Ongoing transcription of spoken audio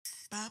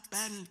Hello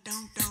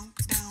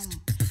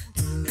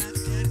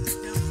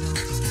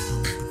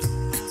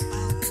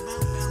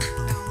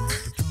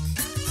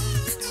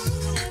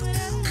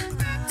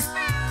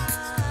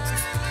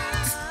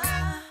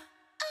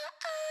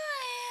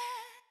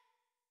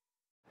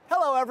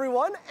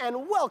everyone,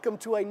 and welcome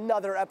to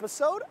another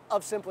episode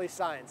of Simply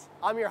Science.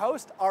 I'm your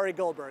host, Ari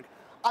Goldberg.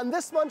 On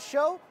this month's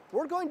show,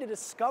 we're going to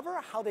discover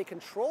how they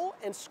control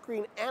and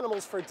screen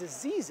animals for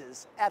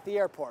diseases at the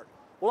airport.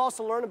 We'll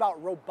also learn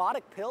about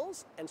robotic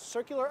pills and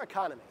circular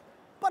economy.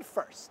 But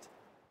first,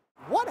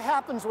 what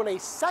happens when a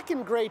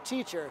second grade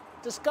teacher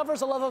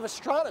discovers a love of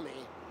astronomy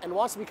and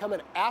wants to become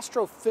an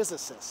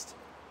astrophysicist?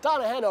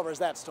 Donna Hanover is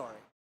that story.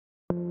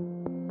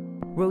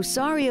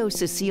 Rosario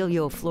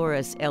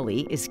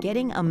Cecilio-Flores-Elie is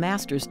getting a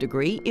master's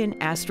degree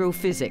in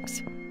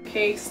astrophysics.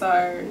 K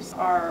stars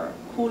are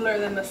cooler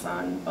than the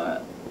sun,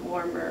 but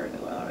warmer,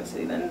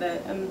 obviously, than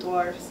the M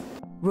dwarfs.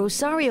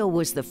 Rosario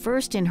was the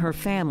first in her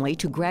family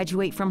to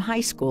graduate from high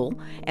school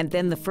and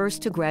then the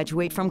first to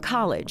graduate from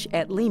college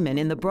at Lehman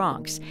in the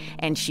Bronx,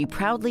 and she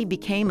proudly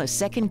became a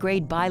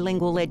second-grade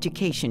bilingual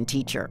education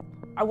teacher.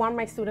 I want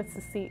my students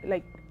to see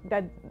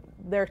that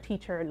their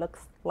teacher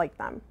looks like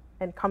them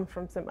and come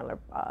from similar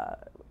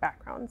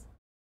backgrounds.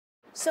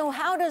 So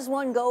how does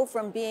one go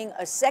from being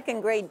a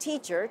second-grade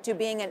teacher to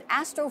being an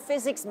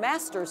astrophysics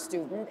master's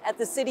student at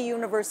the City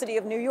University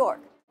of New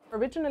York?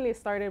 Originally it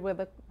started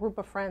with a group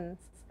of friends.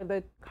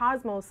 The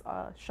Cosmos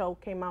show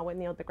came out with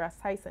Neil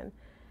deGrasse Tyson.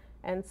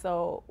 And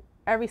so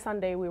every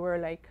Sunday we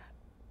were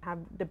have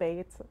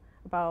debates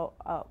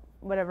about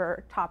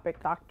whatever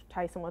topic Dr.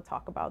 Tyson would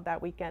talk about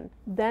that weekend.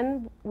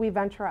 Then we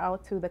venture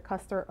out to the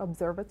Custer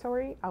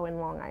Observatory out in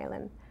Long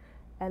Island.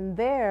 And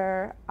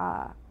there,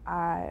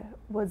 I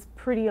was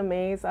pretty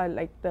amazed. I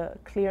liked the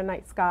clear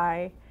night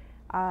sky.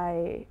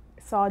 I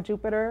saw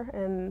Jupiter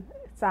and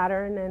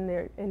Saturn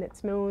and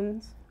its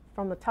moons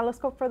from the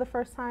telescope for the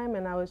first time,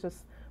 and I was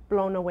just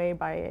blown away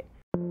by it.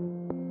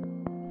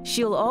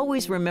 She'll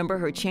always remember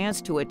her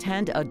chance to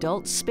attend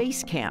adult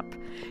space camp.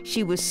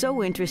 She was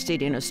so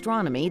interested in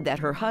astronomy that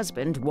her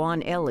husband,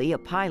 Juan Elie, a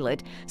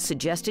pilot,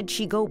 suggested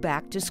she go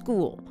back to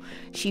school.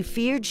 She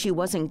feared she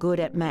wasn't good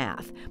at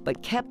math,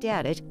 but kept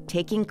at it,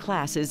 taking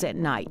classes at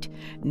night.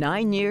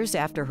 9 years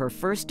after her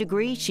first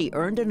degree, she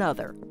earned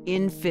another,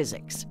 in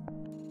physics.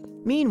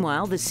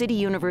 Meanwhile, the City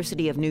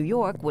University of New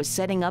York was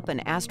setting up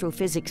an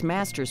astrophysics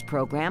master's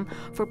program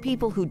for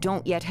people who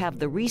don't yet have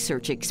the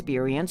research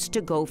experience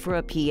to go for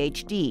a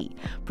PhD.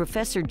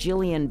 Professor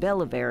Jillian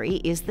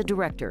Bellovary is the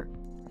director.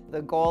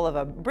 The goal of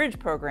a bridge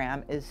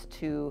program is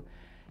to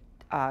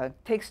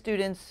take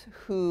students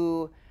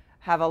who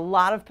have a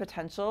lot of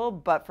potential,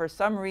 but for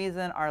some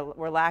reason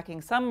we're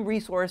lacking some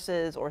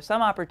resources or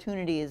some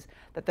opportunities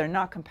that they're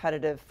not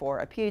competitive for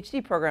a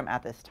PhD program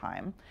at this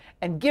time,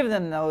 and give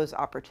them those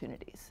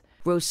opportunities.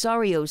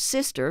 Rosario's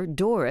sister,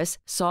 Doris,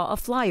 saw a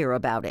flyer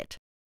about it.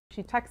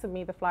 She texted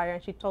me the flyer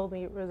and she told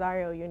me,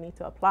 Rosario, you need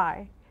to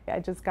apply.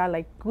 I just got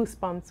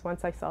goosebumps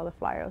once I saw the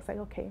flyer. I was like,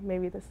 okay,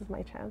 maybe this is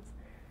my chance.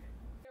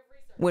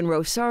 When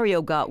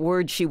Rosario got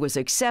word she was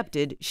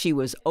accepted, she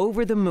was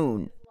over the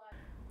moon.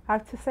 I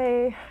have to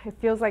say, it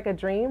feels like a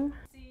dream.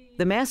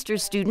 The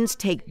master's students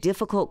take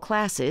difficult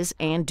classes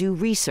and do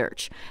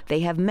research. They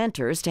have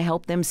mentors to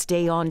help them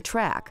stay on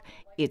track.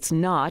 It's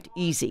not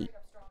easy.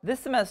 This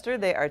semester,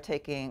 they are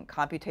taking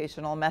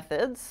computational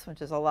methods,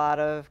 which is a lot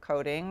of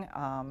coding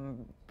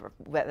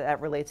that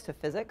relates to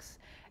physics.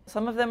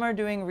 Some of them are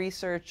doing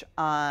research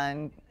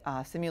on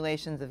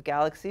simulations of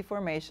galaxy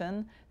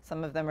formation.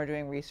 Some of them are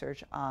doing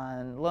research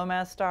on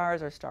low-mass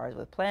stars or stars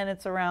with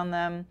planets around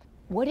them.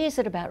 What is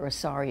it about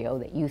Rosario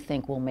that you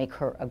think will make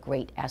her a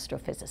great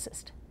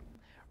astrophysicist?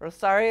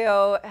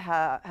 Rosario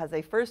has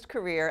a first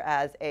career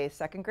as a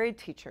second-grade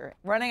teacher,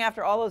 running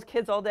after all those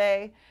kids all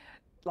day.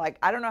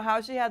 I don't know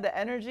how she had the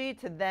energy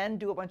to then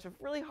do a bunch of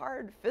really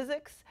hard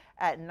physics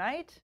at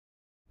night.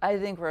 I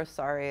think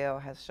Rosario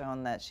has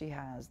shown that she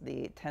has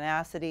the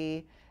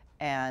tenacity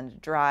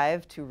and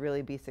drive to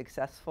really be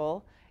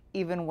successful,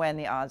 even when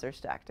the odds are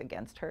stacked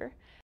against her.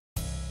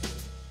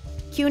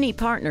 CUNY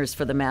partners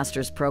for the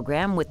master's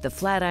program with the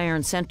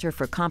Flatiron Center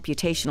for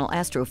Computational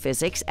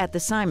Astrophysics at the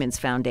Simons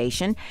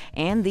Foundation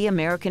and the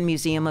American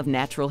Museum of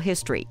Natural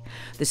History.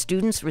 The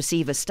students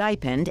receive a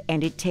stipend,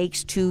 and it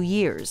takes 2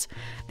 years.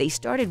 They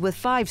started with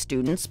 5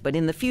 students, but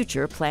in the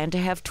future plan to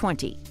have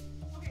 20.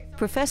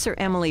 Professor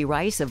Emily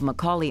Rice of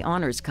Macaulay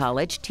Honors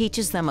College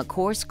teaches them a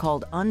course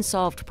called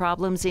Unsolved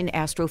Problems in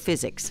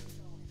Astrophysics.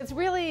 It's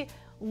really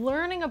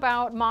learning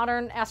about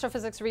modern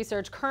astrophysics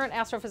research, current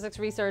astrophysics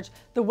research,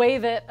 the way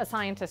that a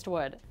scientist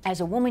would. As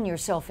a woman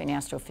yourself in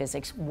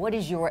astrophysics, what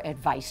is your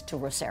advice to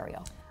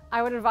Rosario?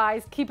 I would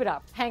advise keep it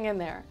up, hang in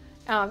there.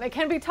 It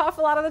can be tough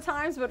a lot of the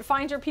times, but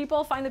find your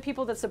people, find the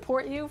people that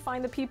support you,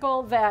 find the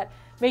people that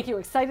make you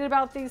excited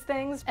about these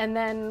things, and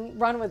then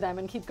run with them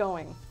and keep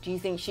going. Do you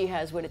think she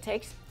has what it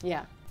takes?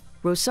 Yeah.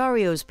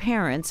 Rosario's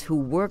parents, who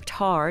worked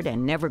hard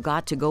and never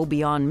got to go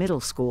beyond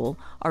middle school,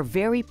 are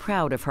very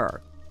proud of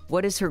her.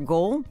 What is her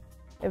goal?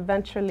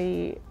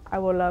 Eventually, I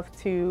would love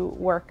to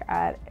work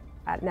at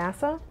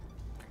NASA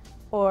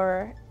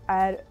or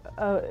at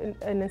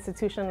an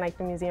institution like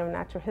the Museum of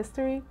Natural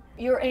History.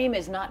 Your aim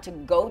is not to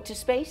go to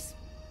space?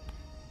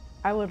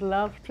 I would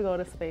love to go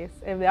to space.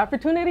 If the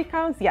opportunity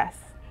comes, yes.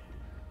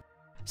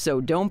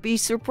 So don't be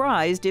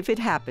surprised if it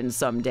happens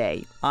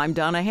someday. I'm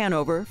Donna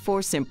Hanover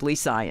for Simply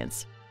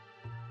Science.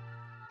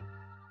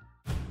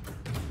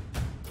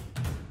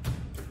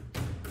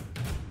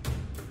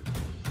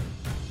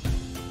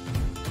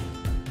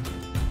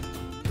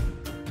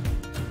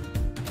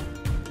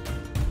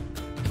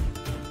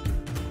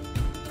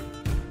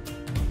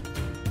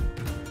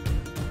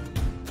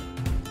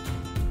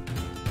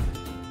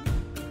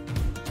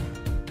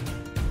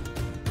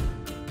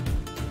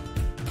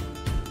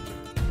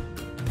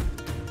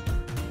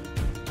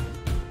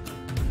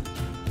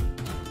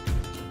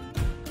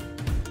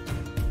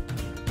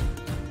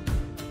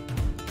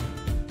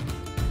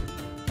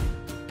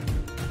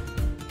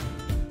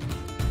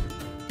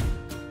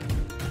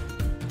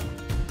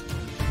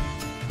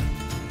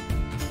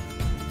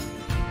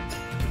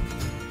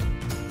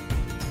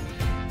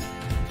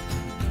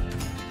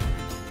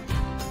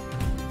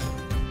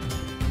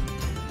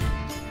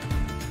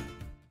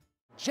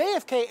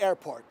 JFK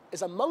Airport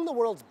is among the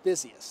world's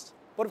busiest.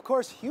 But of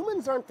course,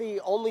 humans aren't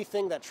the only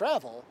thing that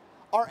travel.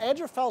 Our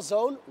Andrew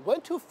Falzone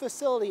went to a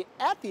facility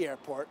at the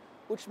airport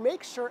which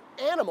makes sure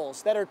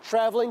animals that are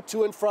traveling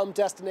to and from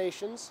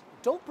destinations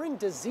don't bring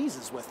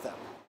diseases with them.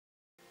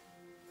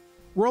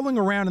 Rolling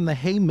around in the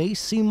hay may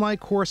seem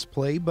like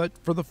horseplay, but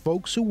for the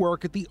folks who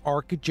work at the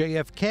Ark at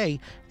JFK,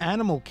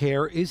 animal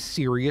care is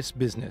serious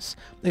business.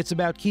 It's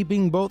about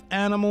keeping both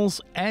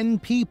animals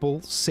and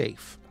people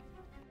safe.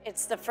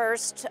 It's the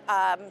first,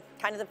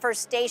 kind of the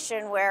first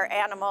station where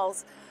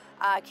animals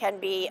can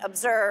be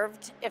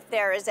observed if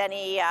there is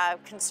any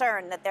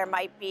concern that there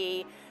might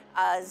be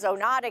a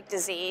zoonotic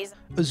disease.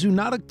 A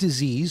zoonotic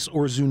disease,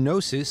 or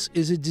zoonosis,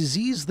 is a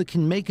disease that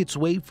can make its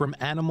way from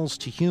animals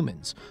to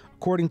humans.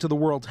 According to the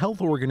World Health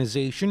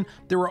Organization,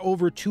 there are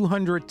over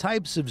 200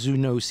 types of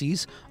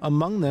zoonoses,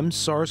 among them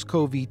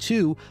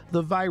SARS-CoV-2,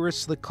 the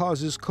virus that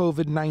causes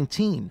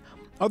COVID-19.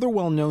 Other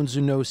well-known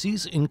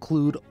zoonoses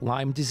include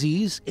Lyme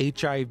disease,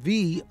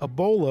 HIV,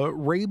 Ebola,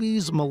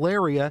 rabies,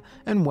 malaria,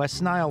 and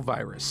West Nile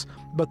virus.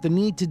 But the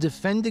need to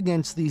defend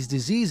against these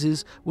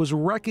diseases was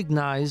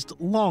recognized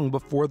long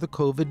before the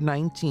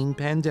COVID-19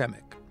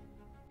 pandemic.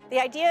 The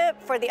idea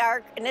for the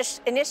Ark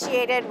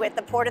initiated with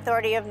the Port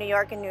Authority of New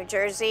York and New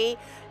Jersey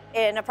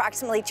in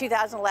approximately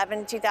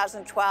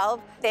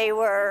 2011-2012. They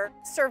were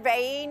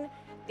surveying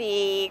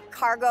the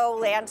cargo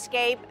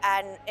landscape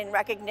and in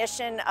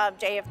recognition of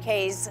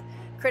JFK's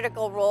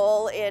critical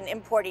role in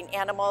importing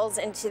animals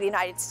into the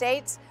United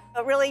States.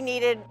 It really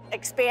needed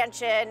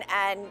expansion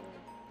and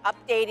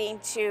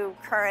updating to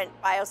current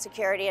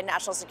biosecurity and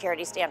national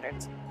security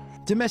standards.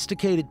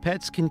 Domesticated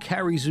pets can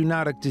carry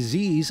zoonotic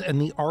disease, and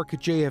the Ark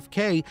at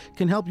JFK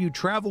can help you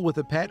travel with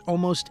a pet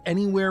almost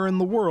anywhere in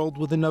the world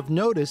with enough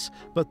notice,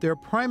 but their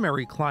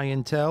primary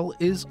clientele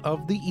is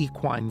of the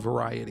equine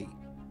variety.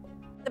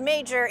 The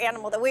major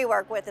animal that we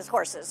work with is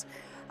horses,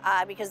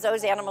 because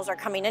those animals are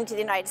coming into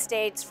the United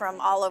States from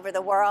all over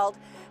the world,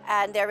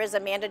 and there is a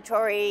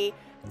mandatory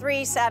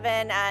 3,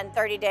 7, and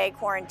 30-day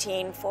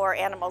quarantine for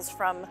animals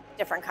from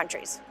different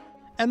countries.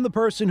 And the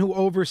person who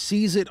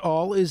oversees it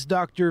all is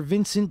Dr.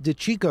 Vincent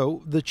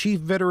DiCicco, the Chief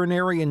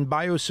Veterinarian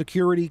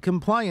Biosecurity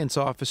Compliance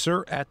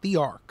Officer at the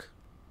Ark.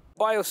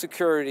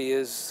 Biosecurity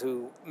is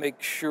to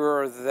make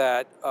sure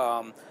that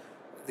all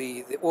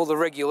the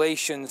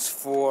regulations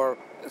for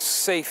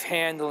safe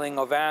handling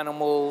of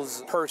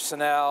animals,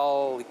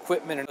 personnel,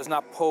 equipment does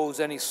not pose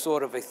any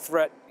sort of a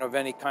threat of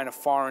any kind of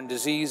foreign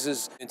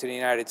diseases into the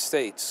United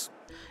States.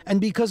 And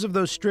because of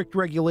those strict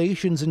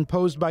regulations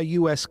imposed by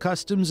U.S.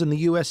 Customs and the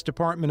U.S.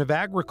 Department of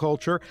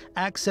Agriculture,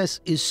 access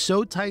is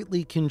so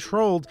tightly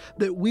controlled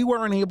that we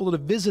weren't able to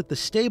visit the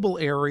stable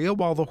area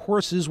while the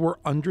horses were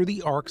under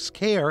the Ark's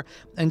care,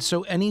 and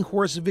so any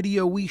horse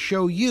video we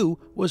show you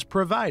was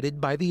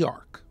provided by the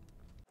Ark.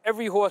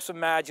 Every horse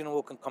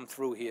imaginable can come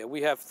through here.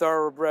 We have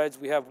thoroughbreds,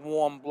 we have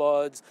warm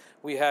bloods,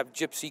 we have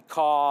gypsy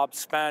cobs,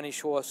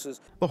 Spanish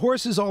horses. The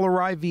horses all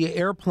arrive via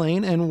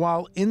airplane, and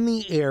while in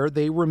the air,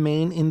 they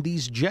remain in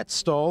these jet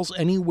stalls,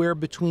 anywhere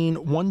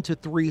between 1 to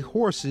 3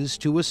 horses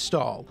to a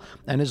stall.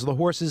 And as the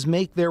horses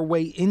make their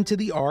way into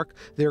the Ark,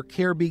 their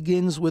care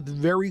begins with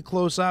very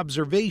close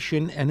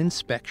observation and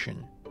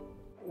inspection.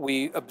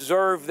 We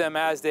observe them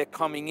as they're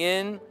coming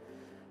in,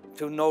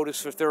 to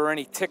notice if there are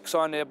any ticks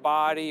on their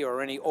body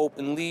or any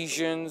open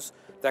lesions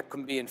that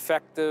can be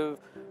infective.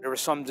 There are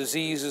some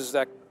diseases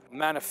that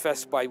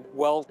manifest by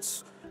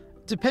welts.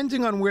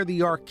 Depending on where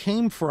the Ark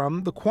came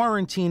from, the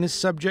quarantine is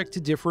subject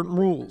to different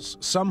rules.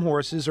 Some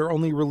horses are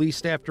only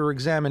released after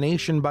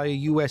examination by a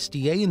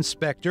USDA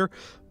inspector.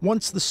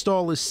 Once the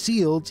stall is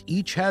sealed,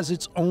 each has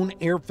its own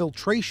air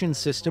filtration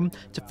system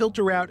to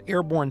filter out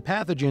airborne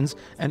pathogens,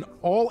 and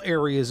all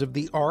areas of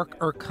the Ark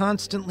are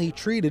constantly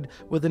treated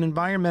with an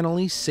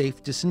environmentally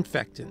safe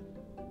disinfectant.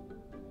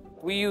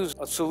 We use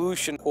a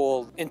solution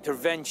called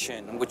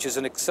intervention, which is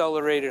an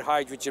accelerated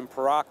hydrogen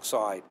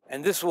peroxide,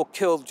 and this will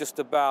kill just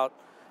about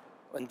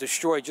and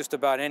destroy just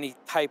about any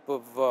type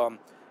of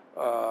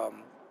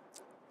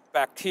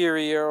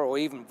bacteria or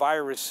even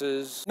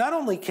viruses. Not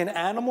only can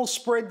animals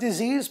spread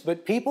disease,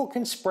 but people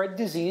can spread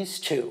disease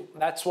too.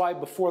 That's why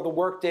before the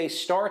workday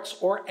starts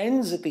or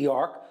ends at the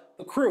Ark,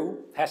 the crew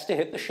has to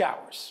hit the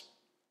showers.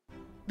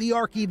 The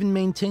Ark even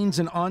maintains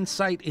an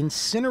on-site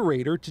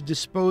incinerator to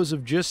dispose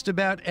of just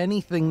about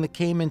anything that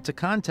came into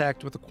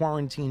contact with a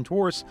quarantined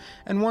horse,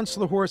 and once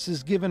the horse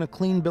is given a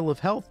clean bill of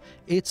health,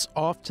 it's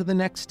off to the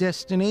next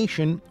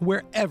destination,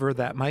 wherever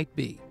that might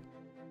be.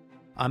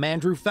 I'm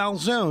Andrew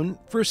Falzone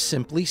for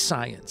Simply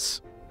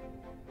Science.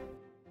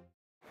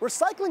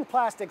 Recycling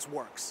plastics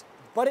works,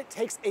 but it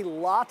takes a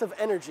lot of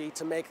energy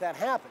to make that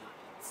happen.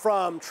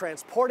 From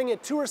transporting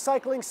it to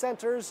recycling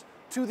centers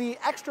to the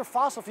extra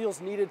fossil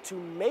fuels needed to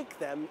make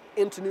them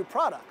into new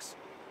products.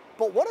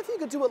 But what if you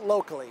could do it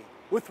locally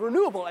with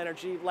renewable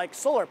energy like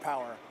solar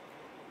power?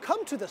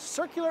 Come to the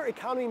circular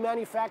economy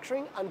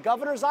manufacturing on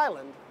Governor's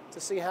Island to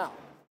see how.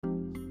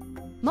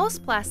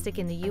 Most plastic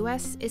in the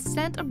U.S. is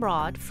sent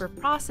abroad for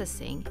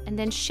processing and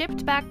then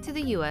shipped back to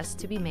the U.S.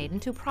 to be made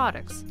into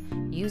products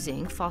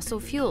using fossil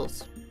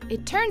fuels.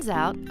 It turns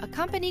out a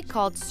company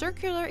called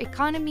Circular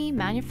Economy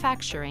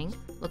Manufacturing,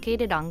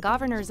 located on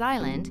Governor's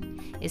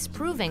Island, is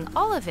proving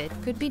all of it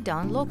could be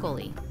done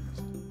locally.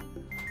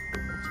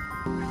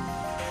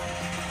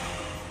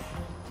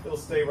 It'll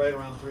stay right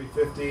around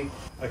 350.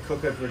 I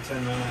cook it for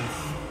 10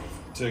 minutes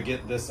to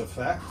get this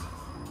effect.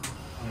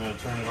 I'm going to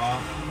turn it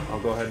off. I'll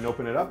go ahead and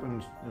open it up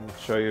and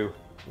show you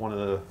one of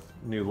the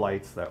new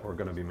lights that we're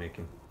going to be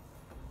making.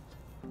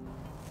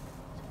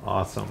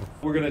 Awesome.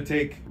 We're going to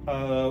take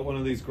one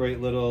of these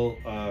great little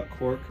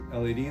cork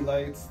LED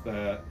lights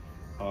that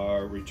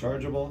are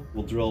rechargeable.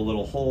 We'll drill a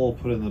little hole,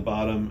 put it in the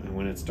bottom, and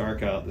when it's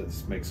dark out,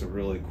 this makes a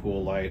really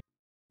cool light.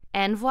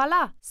 And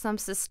voila, some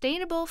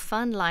sustainable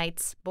fun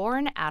lights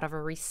born out of a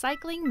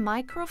recycling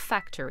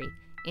microfactory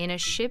in a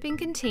shipping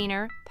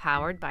container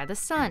powered by the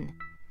sun.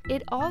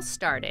 It all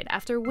started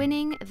after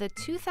winning the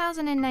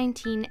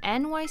 2019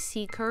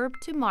 NYC Curb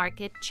to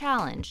Market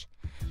Challenge,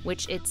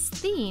 which its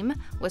theme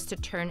was to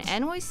turn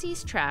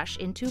NYC's trash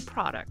into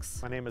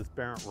products. My name is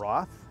Barent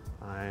Roth.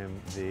 I'm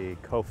the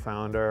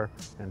co-founder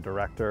and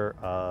director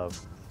of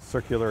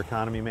Circular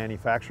Economy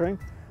Manufacturing.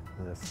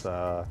 This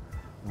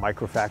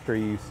microfactory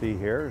you see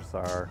here is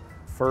our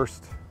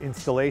first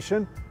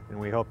installation, and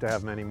we hope to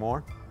have many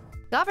more.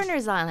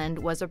 Governor's Island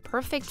was a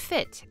perfect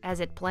fit as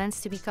it plans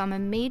to become a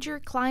major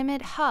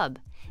climate hub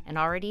and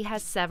already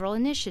has several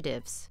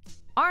initiatives.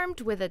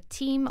 Armed with a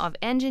team of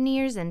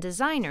engineers and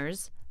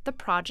designers, the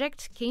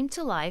project came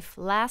to life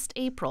last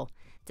April,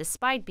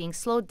 despite being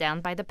slowed down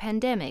by the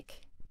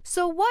pandemic.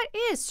 So what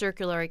is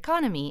circular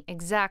economy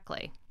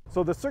exactly?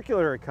 So the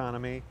circular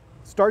economy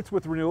starts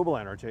with renewable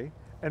energy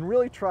and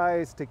really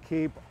tries to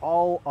keep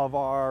all of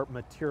our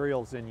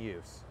materials in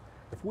use.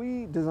 If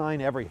we design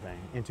everything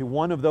into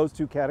one of those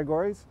two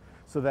categories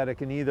so that it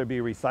can either be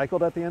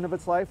recycled at the end of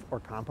its life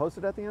or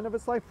composted at the end of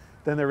its life,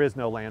 then there is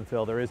no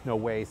landfill, there is no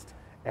waste,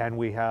 and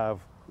we have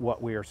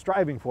what we are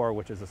striving for,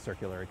 which is a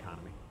circular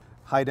economy.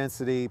 High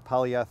density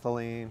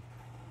polyethylene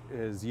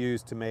is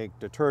used to make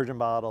detergent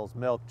bottles,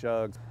 milk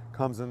jugs,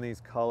 comes in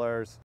these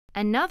colors.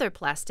 Another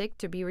plastic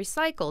to be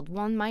recycled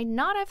one might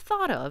not have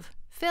thought of,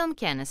 film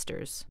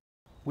canisters.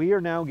 We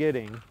are now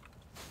getting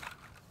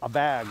a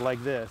bag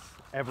like this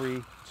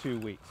every 2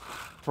 weeks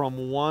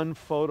from one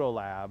photo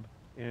lab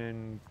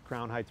in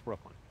Crown Heights,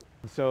 Brooklyn.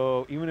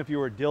 So even if you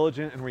were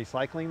diligent in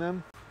recycling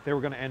them, they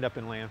were going to end up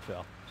in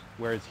landfill.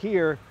 Whereas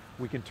here,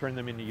 we can turn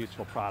them into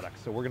useful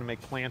products. So we're going to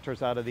make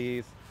planters out of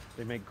these.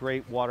 They make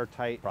great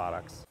watertight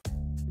products.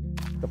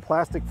 The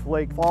plastic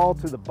flakes fall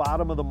to the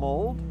bottom of the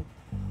mold.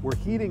 We're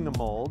heating the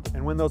mold,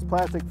 and when those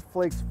plastic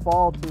flakes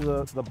fall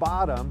to the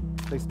bottom,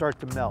 they start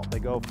to melt. They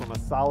go from a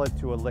solid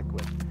to a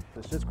liquid.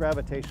 It's just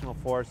gravitational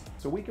force.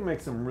 So we can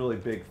make some really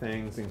big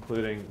things,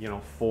 including,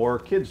 4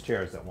 kids'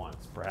 chairs at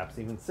once, perhaps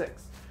even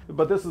 6.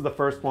 But this is the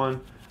first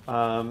one.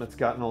 It's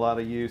gotten a lot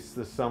of use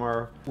this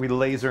summer. We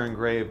laser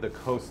engraved the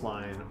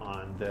coastline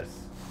on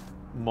this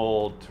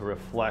mold to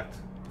reflect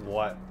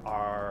what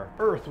our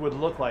Earth would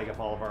look like if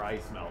all of our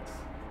ice melts.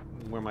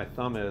 Where my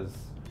thumb is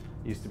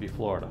used to be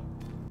Florida.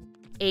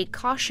 A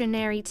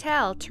cautionary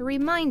tale to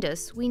remind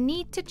us we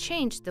need to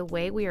change the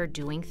way we are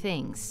doing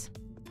things.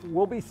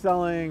 We'll be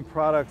selling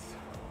products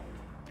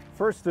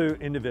first to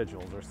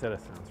individuals or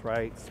citizens,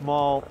 right?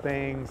 Small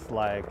things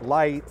like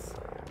lights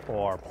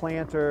or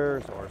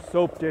planters or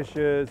soap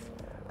dishes,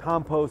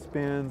 compost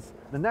bins.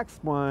 The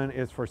next one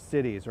is for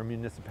cities or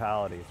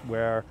municipalities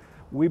where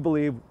we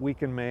believe we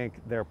can make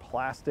their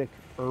plastic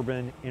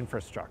urban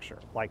infrastructure,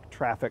 like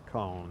traffic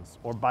cones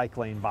or bike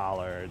lane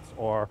bollards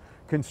or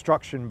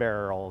construction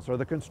barrels or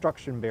the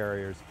construction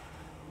barriers.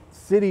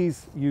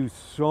 Cities use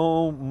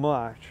so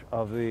much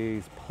of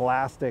these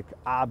plastic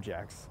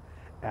objects,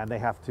 and they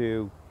have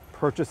to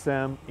purchase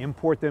them,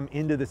 import them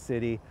into the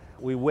city.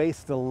 We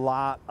waste a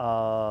lot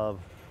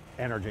of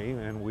energy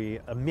and we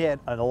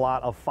emit a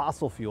lot of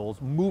fossil fuels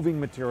moving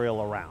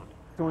material around.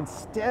 So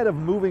instead of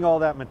moving all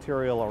that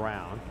material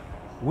around,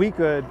 we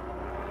could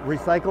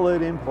recycle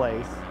it in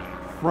place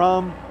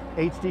from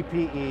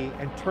HDPE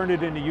and turn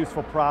it into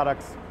useful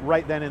products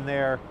right then and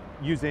there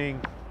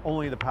using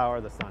only the power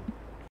of the sun.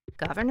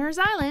 Governor's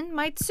Island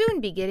might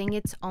soon be getting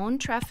its own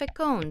traffic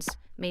cones,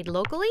 made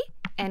locally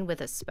and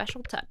with a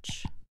special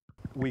touch.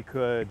 We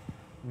could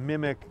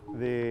mimic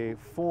the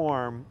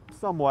form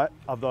somewhat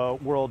of the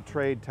World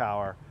Trade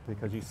Tower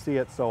because you see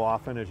it so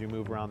often as you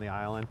move around the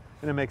island,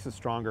 and it makes a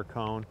stronger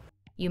cone.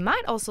 You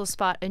might also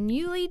spot a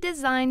newly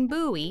designed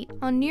buoy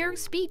on New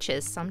York's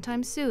beaches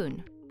sometime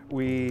soon.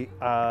 We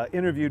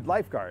interviewed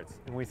lifeguards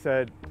and we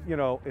said, you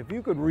know, if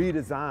you could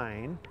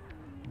redesign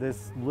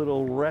this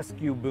little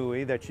rescue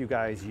buoy that you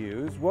guys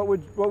use, what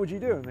would you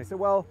do? And they said,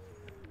 well,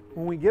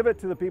 when we give it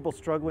to the people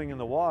struggling in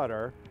the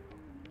water,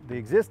 the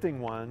existing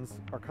ones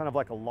are kind of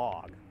like a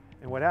log.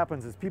 And what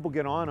happens is people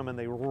get on them and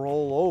they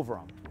roll over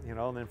them, you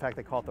know, and in fact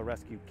they call it the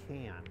rescue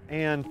can.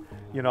 And,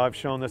 you know, I've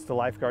shown this to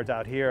lifeguards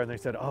out here and they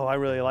said, oh, I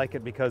really like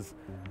it because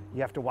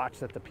you have to watch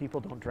that the people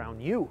don't drown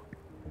you.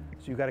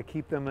 So you got to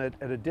keep them at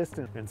a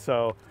distance. And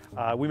so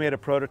we made a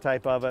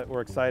prototype of it.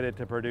 We're excited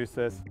to produce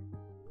this.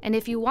 And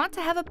if you want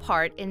to have a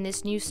part in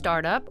this new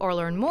startup or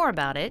learn more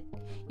about it,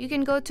 you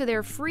can go to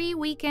their free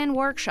weekend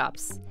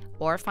workshops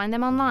or find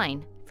them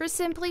online. For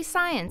Simply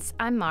Science,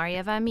 I'm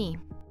Maria Vami.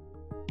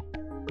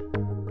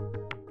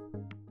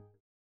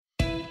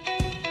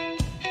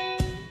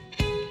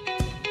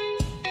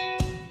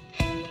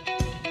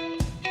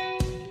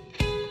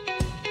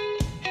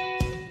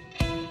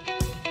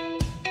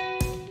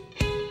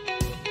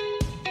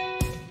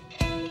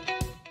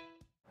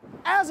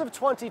 As of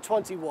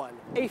 2021,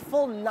 a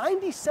full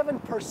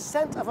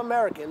 97% of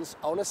Americans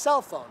own a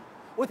cell phone,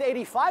 with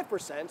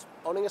 85%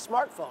 owning a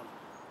smartphone.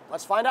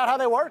 Let's find out how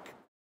they work.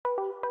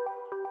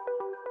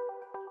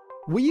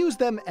 We use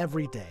them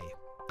every day.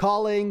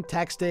 Calling,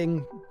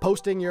 texting,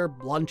 posting your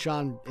lunch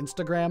on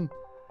Instagram.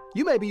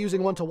 You may be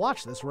using one to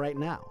watch this right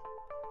now.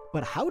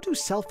 But how do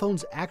cell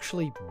phones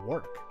actually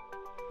work?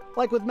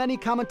 Like with many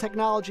common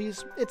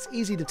technologies, it's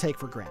easy to take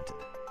for granted.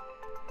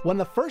 When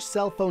the first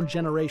cell phone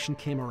generation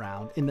came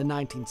around in the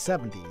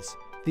 1970s,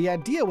 the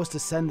idea was to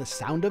send the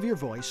sound of your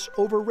voice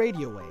over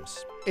radio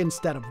waves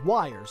instead of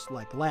wires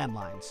like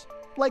landlines,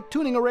 like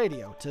tuning a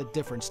radio to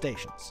different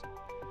stations.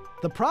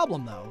 The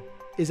problem, though,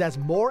 is as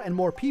more and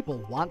more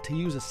people want to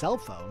use a cell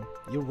phone,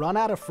 you run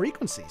out of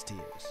frequencies to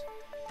use.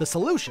 The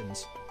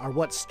solutions are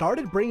what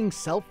started bringing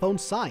cell phone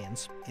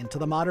science into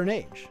the modern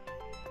age.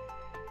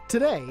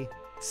 Today,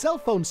 cell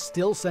phones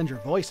still send your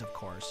voice, of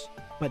course,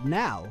 but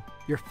now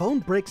your phone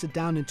breaks it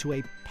down into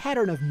a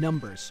pattern of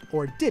numbers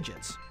or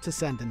digits to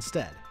send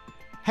instead,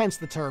 hence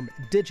the term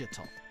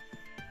digital,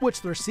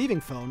 which the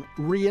receiving phone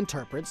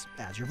reinterprets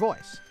as your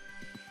voice.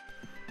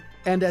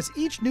 And as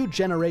each new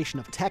generation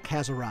of tech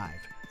has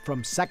arrived,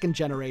 from second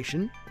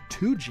generation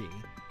 2G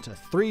to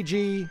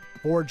 3G,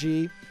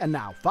 4G, and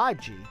now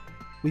 5G,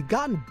 we've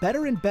gotten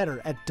better and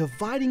better at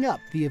dividing up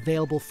the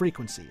available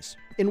frequencies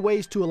in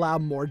ways to allow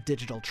more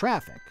digital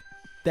traffic.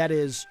 That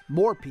is,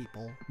 more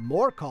people,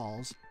 more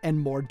calls, and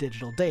more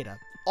digital data,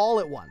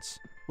 all at once,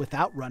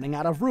 without running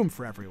out of room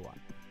for everyone.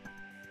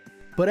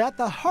 But at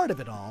the heart of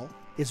it all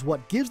is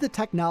what gives the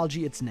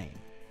technology its name,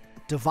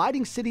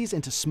 dividing cities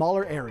into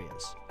smaller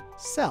areas,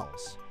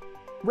 cells.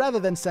 Rather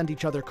than send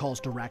each other calls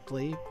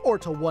directly, or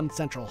to one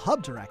central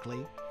hub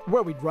directly,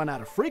 where we'd run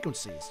out of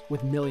frequencies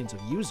with millions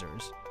of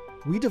users,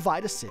 we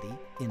divide a city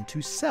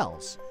into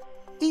cells,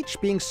 each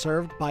being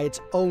served by its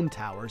own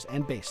towers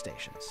and base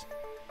stations.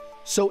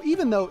 So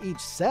even though each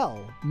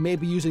cell may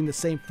be using the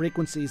same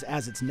frequencies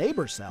as its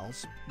neighbor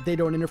cells, they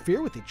don't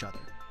interfere with each other.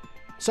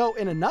 So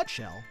in a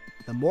nutshell,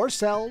 the more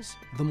cells,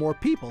 the more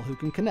people who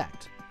can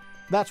connect.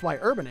 That's why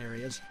urban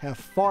areas have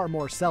far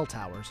more cell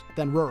towers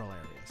than rural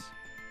areas.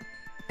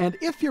 And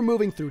if you're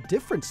moving through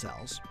different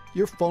cells,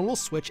 your phone will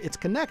switch its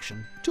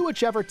connection to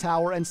whichever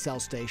tower and cell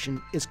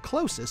station is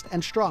closest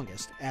and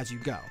strongest as you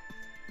go.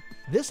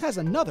 This has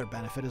another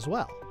benefit as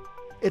well.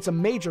 It's a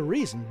major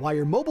reason why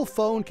your mobile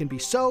phone can be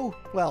so,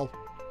 well,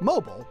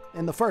 mobile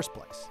in the first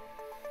place.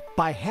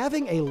 By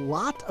having a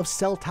lot of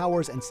cell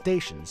towers and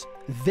stations,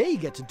 they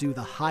get to do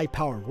the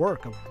high-powered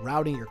work of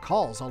routing your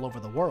calls all over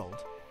the world.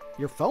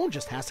 Your phone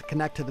just has to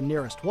connect to the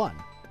nearest one.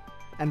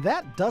 And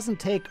that doesn't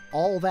take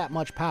all that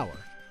much power.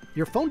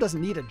 Your phone doesn't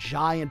need a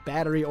giant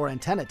battery or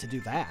antenna to do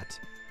that.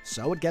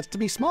 So it gets to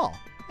be small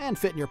and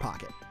fit in your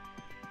pocket.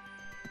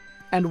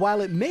 And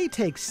while it may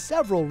take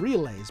several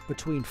relays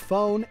between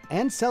phone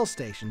and cell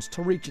stations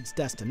to reach its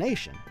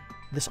destination,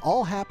 this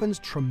all happens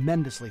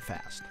tremendously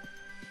fast.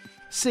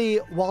 See,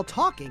 while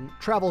talking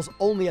travels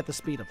only at the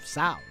speed of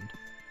sound,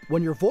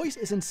 when your voice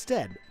is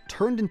instead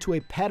turned into a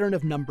pattern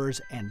of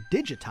numbers and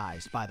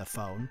digitized by the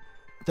phone,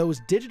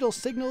 those digital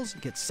signals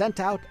get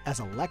sent out as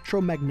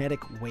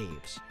electromagnetic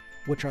waves,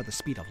 which are the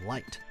speed of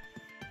light.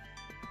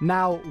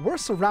 Now, we're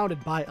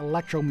surrounded by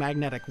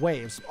electromagnetic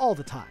waves all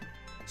the time.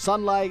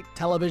 Sunlight,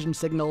 television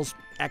signals,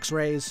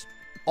 X-rays,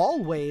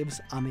 all waves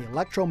on the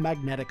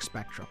electromagnetic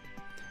spectrum.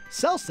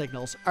 Cell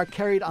signals are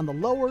carried on the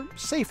lower,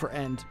 safer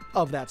end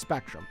of that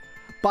spectrum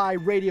by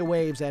radio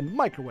waves and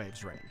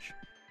microwaves range.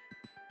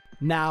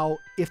 Now,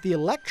 if the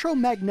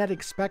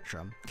electromagnetic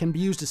spectrum can be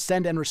used to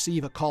send and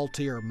receive a call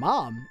to your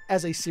mom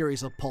as a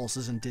series of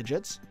pulses and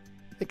digits,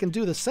 it can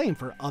do the same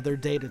for other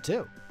data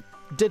too.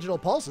 Digital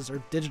pulses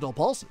are digital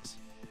pulses.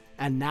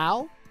 And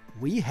now,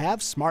 we have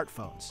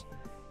smartphones,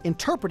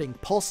 interpreting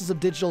pulses of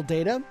digital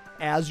data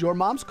as your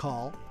mom's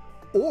call,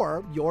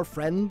 or your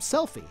friend's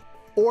selfie,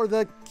 or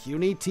the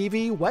CUNY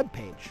TV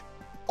webpage,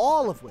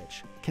 all of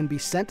which can be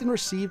sent and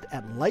received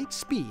at light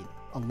speed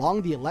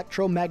along the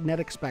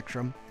electromagnetic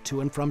spectrum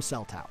to and from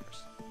cell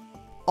towers.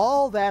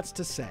 All that's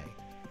to say,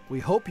 we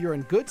hope you're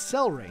in good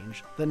cell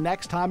range the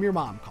next time your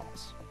mom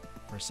calls.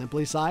 For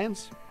Simply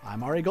Science,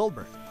 I'm Ari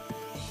Goldberg.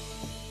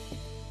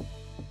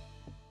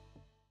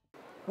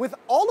 With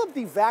all of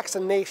the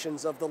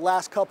vaccinations of the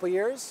last couple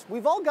years,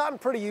 we've all gotten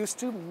pretty used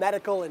to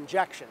medical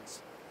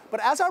injections.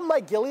 But as our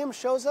Mike Gilliam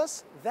shows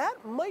us, that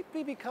might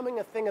be becoming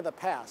a thing of the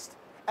past,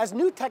 as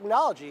new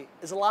technology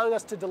is allowing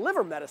us to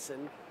deliver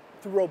medicine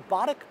through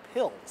robotic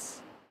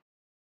pills.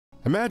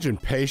 Imagine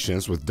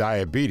patients with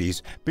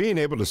diabetes being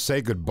able to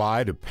say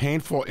goodbye to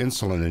painful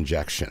insulin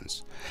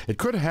injections. It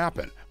could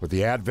happen with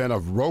the advent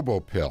of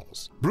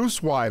robo-pills.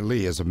 Bruce Y.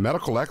 Lee is a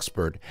medical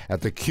expert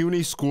at the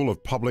CUNY School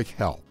of Public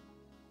Health.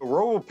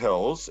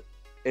 Robo-pills,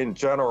 in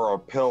general, are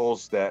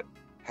pills that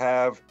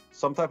have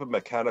some type of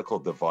mechanical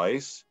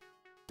device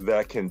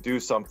that can do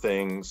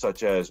something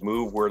such as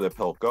move where the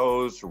pill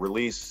goes,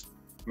 release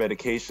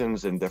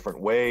medications in different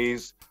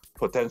ways,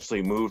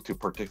 potentially move to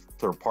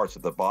particular parts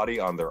of the body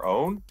on their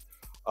own.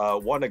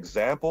 One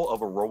example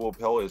of a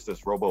robo-pill is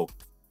this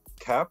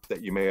robo-cap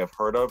that you may have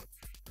heard of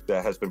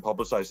that has been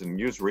publicized in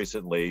news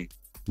recently.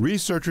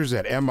 Researchers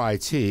at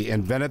MIT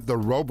invented the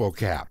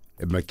RoboCap.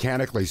 It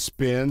mechanically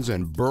spins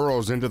and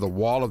burrows into the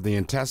wall of the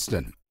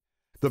intestine.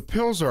 The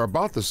pills are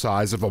about the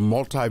size of a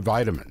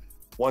multivitamin.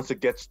 Once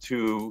it gets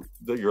to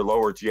your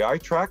lower GI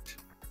tract,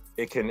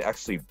 it can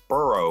actually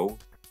burrow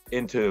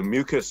into the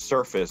mucous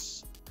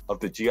surface of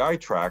the GI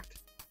tract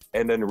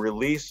and then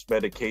release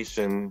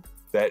medication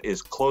that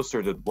is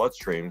closer to the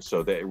bloodstream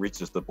so that it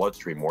reaches the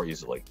bloodstream more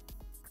easily.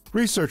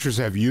 Researchers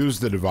have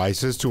used the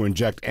devices to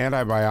inject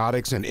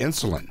antibiotics and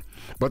insulin,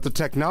 but the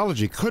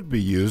technology could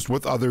be used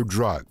with other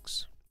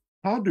drugs.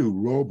 How do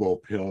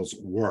robo-pills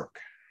work?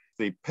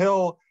 The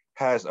pill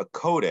has a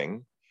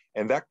coating,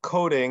 and that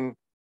coating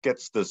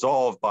gets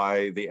dissolved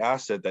by the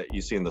acid that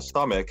you see in the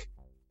stomach.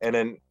 And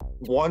then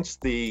once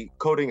the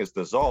coating is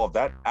dissolved,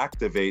 that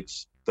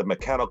activates the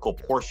mechanical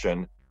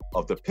portion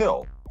of the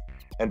pill.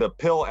 And the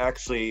pill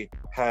actually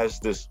has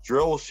this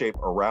drill shape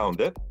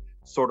around it,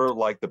 sort of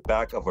like the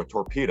back of a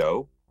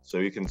torpedo. So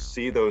you can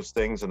see those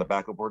things in the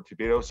back of a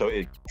torpedo. So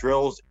it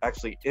drills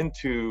actually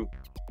into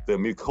the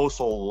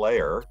mucosal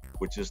layer,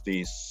 which is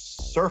the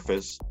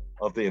surface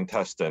of the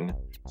intestine,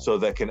 so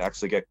that can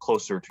actually get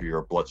closer to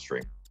your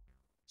bloodstream.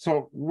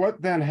 So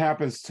what then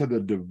happens to the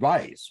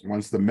device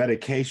once the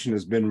medication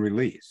has been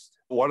released?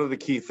 One of the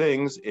key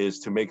things is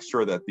to make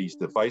sure that these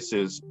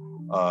devices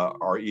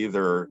are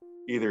either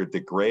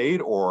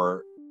degrade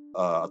or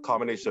a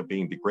combination of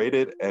being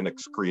degraded and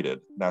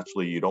excreted.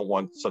 Naturally, you don't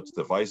want such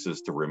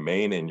devices to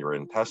remain in your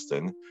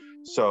intestine.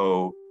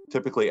 So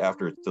typically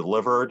after it's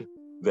delivered,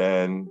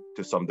 then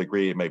to some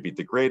degree it may be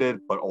degraded,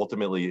 but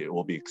ultimately it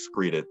will be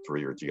excreted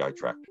through your GI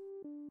tract.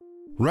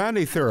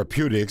 Rani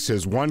Therapeutics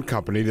is one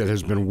company that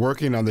has been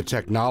working on the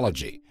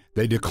technology.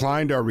 They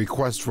declined our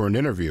request for an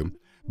interview,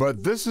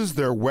 but this is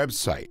their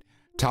website,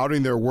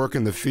 touting their work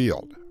in the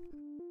field.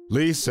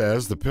 Lee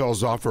says the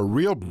pills offer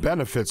real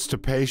benefits to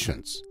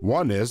patients.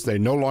 One is they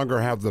no longer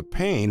have the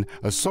pain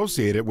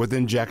associated with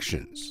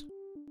injections.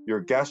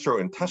 Your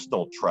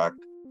gastrointestinal tract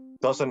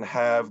doesn't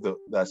have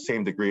that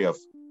same degree of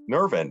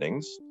nerve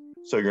endings,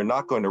 so you're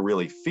not going to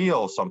really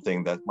feel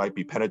something that might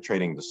be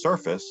penetrating the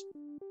surface.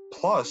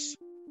 Plus,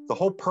 the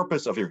whole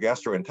purpose of your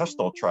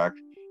gastrointestinal tract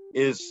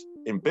is,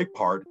 in big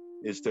part,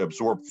 is to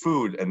absorb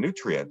food and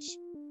nutrients.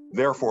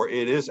 Therefore,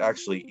 it is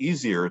actually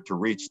easier to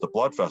reach the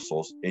blood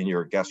vessels in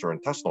your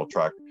gastrointestinal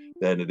tract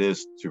than it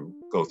is to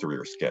go through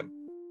your skin.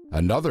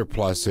 Another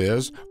plus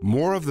is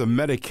more of the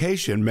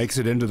medication makes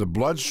it into the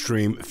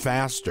bloodstream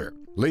faster.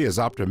 Lee is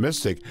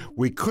optimistic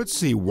we could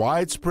see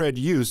widespread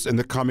use in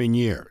the coming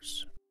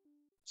years.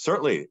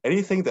 Certainly,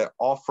 anything that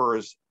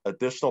offers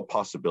additional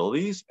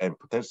possibilities and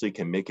potentially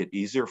can make it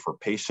easier for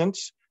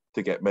patients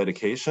to get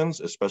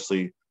medications,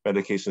 especially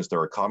medications that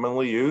are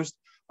commonly used,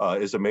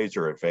 is a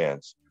major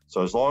advance.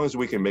 So as long as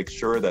we can make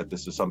sure that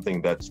this is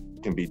something that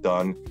can be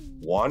done,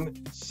 one,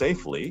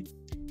 safely,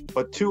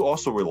 but two,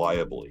 also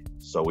reliably.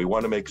 So we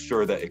want to make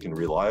sure that it can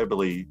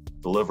reliably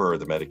deliver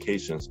the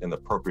medications in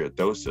appropriate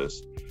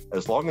doses.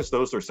 As long as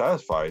those are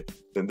satisfied,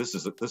 then this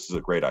is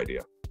a great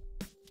idea.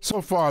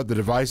 So far, the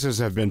devices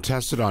have been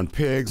tested on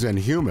pigs and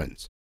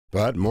humans,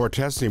 but more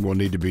testing will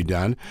need to be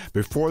done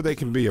before they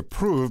can be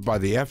approved by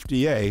the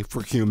FDA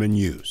for human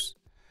use.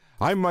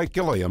 I'm Mike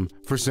Gilliam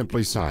for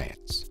Simply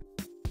Science.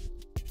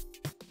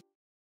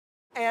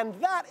 And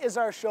that is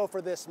our show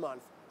for this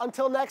month.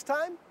 Until next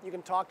time, you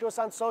can talk to us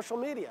on social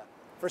media.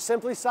 For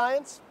Simply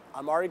Science,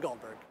 I'm Ari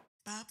Goldberg.